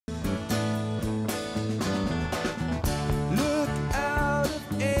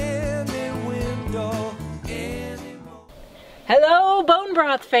Hello, bone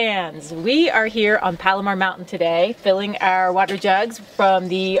broth fans! We are here on Palomar Mountain today, filling our water jugs from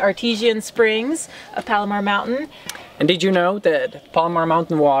the artesian springs of Palomar Mountain. And did you know that Palomar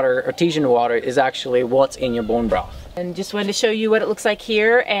Mountain water, artesian water, is actually what's in your bone broth? And just wanted to show you what it looks like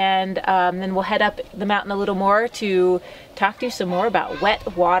here, and then we'll head up the mountain a little more to talk to you some more about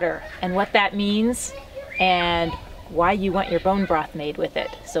wet water and what that means and why you want your bone broth made with it.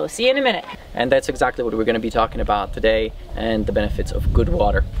 So see you in a minute. And that's exactly what we're going to be talking about today, and the benefits of good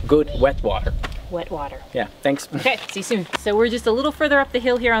water, good wet water. Wet water. Yeah, thanks. Okay, see you soon. So we're just a little further up the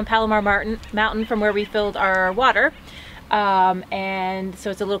hill here on Palomar Mountain from where we filled our water. And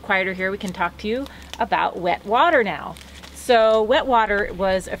so it's a little quieter here. We can talk to you about wet water now. So wet water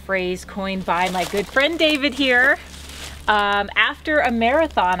was a phrase coined by my good friend David here after a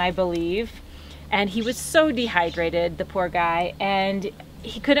marathon, I believe. And he was so dehydrated, the poor guy, and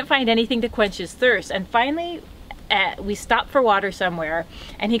he couldn't find anything to quench his thirst. And finally, we stopped for water somewhere,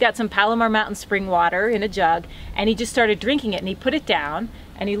 and he got some Palomar Mountain spring water in a jug, and he just started drinking it, and he put it down,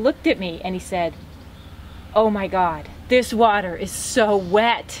 and he looked at me, and he said, "Oh my God, this water is so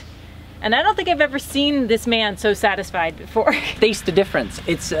wet." And I don't think I've ever seen this man so satisfied before. Taste the difference.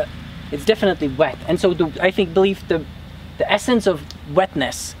 It's definitely wet, and so I believe the essence of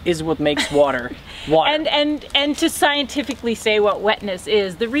wetness is what makes water water. And to scientifically say what wetness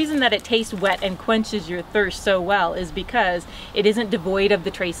is, the reason that it tastes wet and quenches your thirst so well is because it isn't devoid of the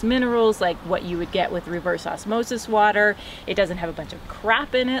trace minerals like what you would get with reverse osmosis water. It doesn't have a bunch of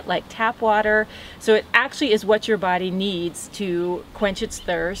crap in it like tap water. So it actually is what your body needs to quench its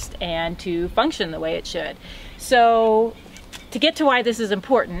thirst and to function the way it should. So to get to why this is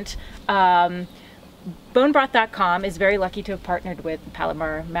important, bonebroth.com is very lucky to have partnered with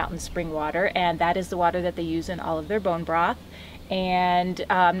Palomar Mountain spring water, and that is the water that they use in all of their bone broth. And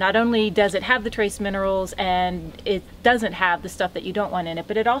not only does it have the trace minerals and it doesn't have the stuff that you don't want in it,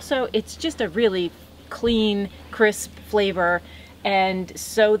 but it's just a really clean, crisp flavor, and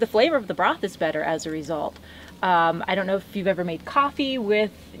so the flavor of the broth is better as a result. I don't know if you've ever made coffee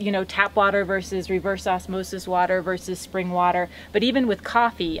with, tap water versus reverse osmosis water versus spring water, but even with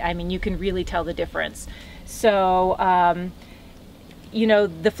coffee, I mean, you can really tell the difference. So,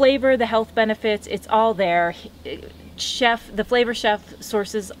 the flavor, the health benefits, it's all there. The flavor chef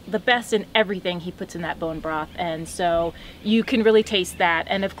sources the best in everything he puts in that bone broth, and so you can really taste that.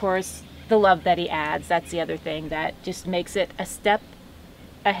 And of course, the love that he adds, that's the other thing that just makes it a step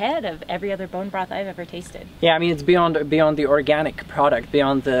ahead of every other bone broth I've ever tasted. Yeah, I mean, it's beyond the organic product,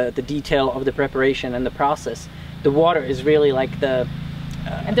 beyond the detail of the preparation and the process. The water is really like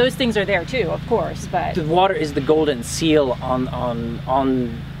and those things are there too, of course, but the water is the golden seal on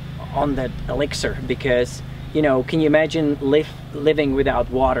that elixir, because can you imagine living without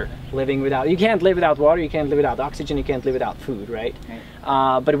water? You can't live without water, you can't live without oxygen, you can't live without food, right?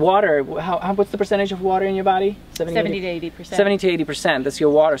 But water, what's the percentage of water in your body? 70 to 80%. 70 to 80%, that's your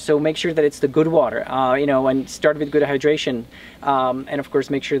water. So make sure that it's the good water, and start with good hydration. And of course,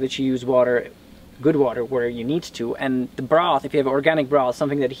 make sure that you use good water where you need to. And the broth, if you have organic broth,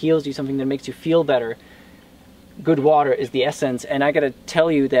 something that heals you, something that makes you feel better, good water is the essence. And I gotta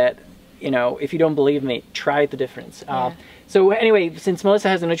tell you that, if you don't believe me, try the difference. Yeah. So anyway, since Melissa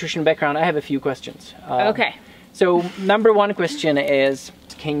has a nutrition background, I have a few questions. Okay. So number one question is,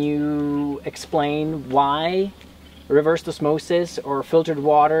 can you explain why reverse osmosis or filtered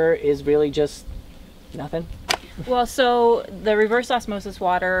water is really just nothing? Well, so the reverse osmosis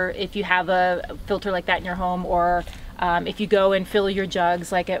water, if you have a filter like that in your home, or if you go and fill your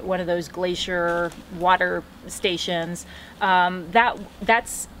jugs like at one of those glacier water stations,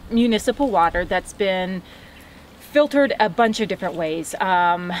 that's municipal water that's been filtered a bunch of different ways.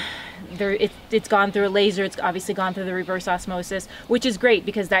 It's gone through a laser, it's obviously gone through the reverse osmosis, which is great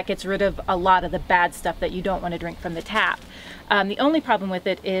because that gets rid of a lot of the bad stuff that you don't want to drink from the tap. The only problem with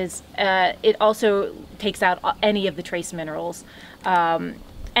it is it also takes out any of the trace minerals.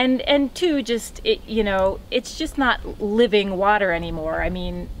 And two, it's just not living water anymore. I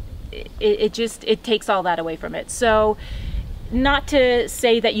mean, it takes all that away from it. So, not to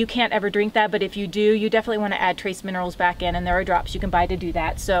say that you can't ever drink that, but if you do, you definitely want to add trace minerals back in, and there are drops you can buy to do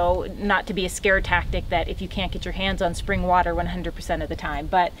that. So not to be a scare tactic that if you can't get your hands on spring water 100% of the time,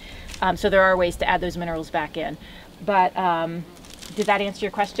 but so there are ways to add those minerals back in. But did that answer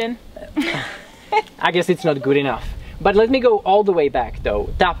your question? I guess it's not good enough. But let me go all the way back though.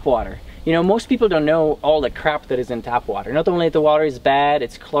 Tap water. Most people don't know all the crap that is in tap water. Not only the water is bad,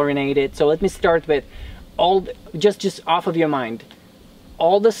 it's chlorinated. So let me start with just off of your mind,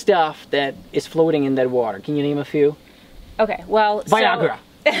 all the stuff that is floating in that water. Can you name a few? Okay, well, Viagra.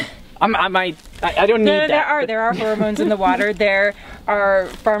 I don't need that. There are hormones in the water. There are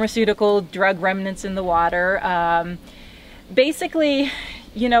pharmaceutical drug remnants in the water. Basically,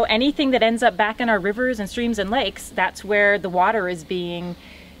 you know, anything that ends up back in our rivers and streams and lakes, that's where the water is being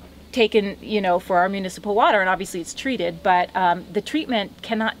taken, you know, for our municipal water, and obviously it's treated, but the treatment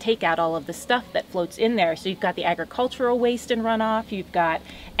cannot take out all of the stuff that floats in there. So you've got the agricultural waste and runoff, you've got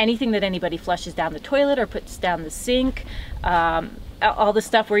anything that anybody flushes down the toilet or puts down the sink, all the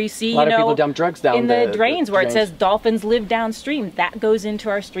stuff where you see, a lot of people dump drugs down in the drains where it says dolphins live downstream. That goes into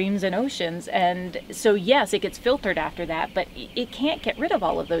our streams and oceans, and so yes, it gets filtered after that, but it can't get rid of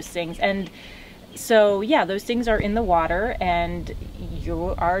all of those things. And so yeah, those things are in the water and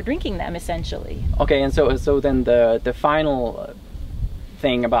you are drinking them essentially. Okay, and so then the final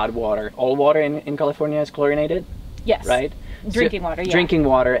thing about water, all water in California is chlorinated? Yes. Right? Drinking water, yeah. Drinking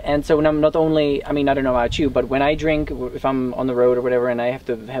water. And so not only, I mean, I don't know about you, but when I drink, if I'm on the road or whatever and I have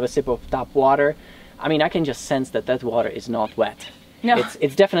to have a sip of tap water, I mean, I can just sense that that water is not wet. No.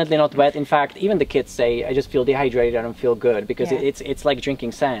 It's definitely not wet. In fact, even the kids say, I just feel dehydrated, I don't feel good, because Yeah. it's like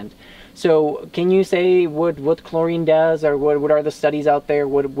drinking sand. So can you say what chlorine does, or what are the studies out there?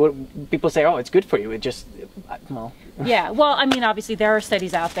 What people say, oh, it's good for you. It just, well. Yeah, well, I mean, obviously there are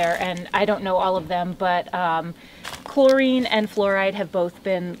studies out there, and I don't know all of them, but chlorine and fluoride have both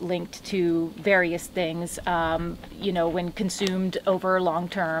been linked to various things, you know, when consumed over long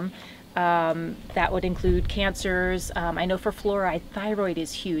term. That would include cancers. I know for fluoride, thyroid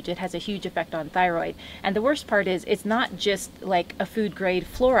is huge. It has a huge effect on thyroid. And the worst part is it's not just like a food grade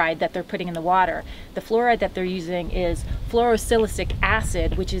fluoride that they're putting in the water. The fluoride that they're using is fluorosilicic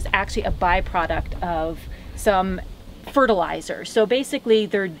acid, which is actually a byproduct of some fertilizer. So basically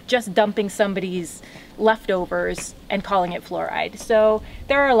they're just dumping somebody's leftovers and calling it fluoride. So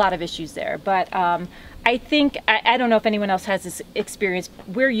there are a lot of issues there, but I think, I don't know if anyone else has this experience.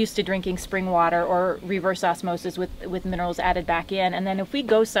 We're used to drinking spring water or reverse osmosis with minerals added back in. And then if we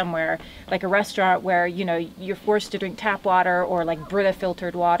go somewhere, like a restaurant where, you know, you're forced to drink tap water or like Brita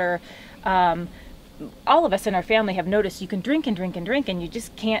filtered water, all of us in our family have noticed you can drink and drink and drink and you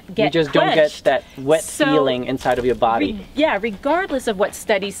just can't get You just quenched. don't get that wet feeling inside of your body. Yeah, regardless of what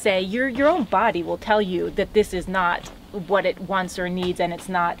studies say, your own body will tell you that this is not what it wants or needs, and it's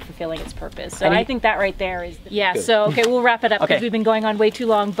not fulfilling its purpose. So I think that right there is yeah. Good. So okay, we'll wrap it up because Okay. we've been going on way too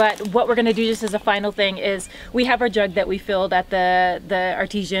long. But what we're going to do just as a final thing is we have our jug that we filled at the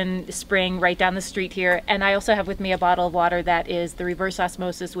artesian spring right down the street here, and I also have with me a bottle of water that is the reverse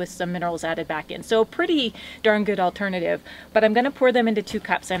osmosis with some minerals added back in. So a pretty darn good alternative. But I'm going to pour them into 2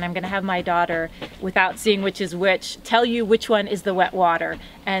 cups, and I'm going to have my daughter, without seeing which is which, tell you which one is the wet water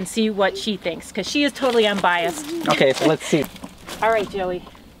and see what she thinks, because she is totally unbiased. Okay, so let's see. All right, Joey.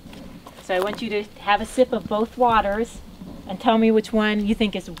 So I want you to have a sip of both waters and tell me which one you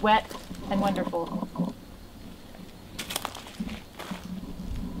think is wet and wonderful.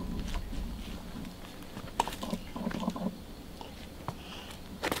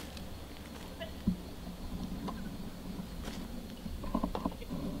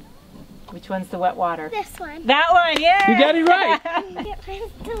 Which one's the wet water? This one. That one, yeah! You got it right.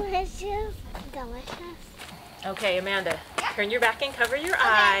 It's delicious. Delicious. Okay, Amanda, turn your back and cover your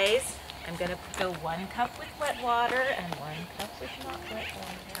eyes. I'm gonna fill 1 cup with wet water and 1 cup with not wet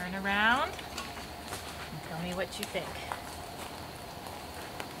water. Turn around and tell me what you think.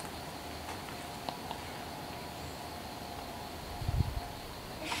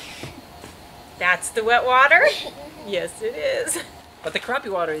 That's the wet water? Yes, it is. But the crappy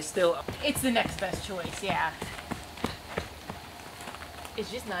water is still... It's the next best choice, yeah.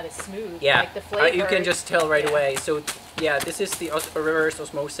 It's just not as smooth. Yeah, like the flavor. you can just tell right away. So yeah, this is the reverse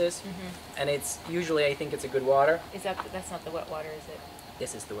osmosis, and it's usually, I think it's a good water. Is that's not the wet water, is it?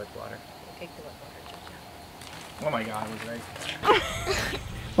 This is the wet water. Take the wet water, Jojo. Oh my God, I was right.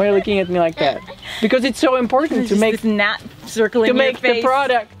 Why are you looking at me like that? Because it's so important to make this gnat circling to your make face. the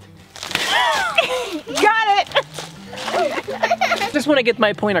product. Got it! I just want to get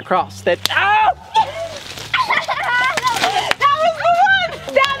my point across that. That was the one!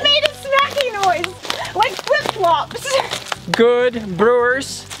 That made a smacking noise! Like flip-flops! Good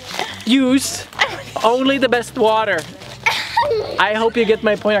brewers use only the best water. I hope you get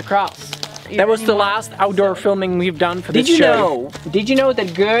my point across. That was the last outdoor filming we've done for this show. Did you know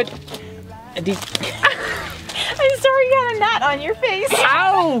that good... I'm sorry you got a gnat on your face.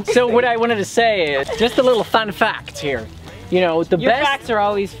 Ow! So what I wanted to say is, just a little fun fact here. You know, the Your best... facts are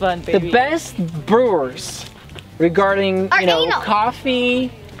always fun, baby. The best brewers regarding, you know,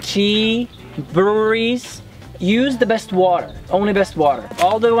 coffee, tea, breweries, use the best water. Only best water.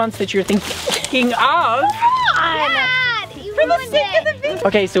 All the ones that you're thinking of... Dad, you For the sake of the video.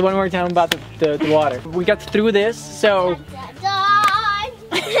 Okay, so one more time about the water. We got through this, so...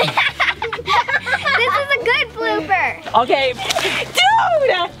 This is a good blooper. Okay.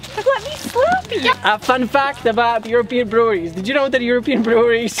 Dude! Let me slap you. A fun fact about European breweries. Did you know that European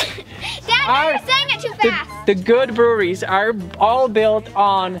breweries Dad, you're saying it too fast. the good breweries are all built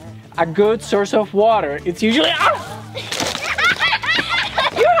on a good source of water? It's usually You had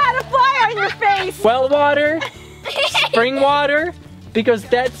a fly on your face. well water, spring water, because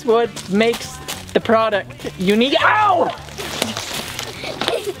that's what makes the product unique. Ow!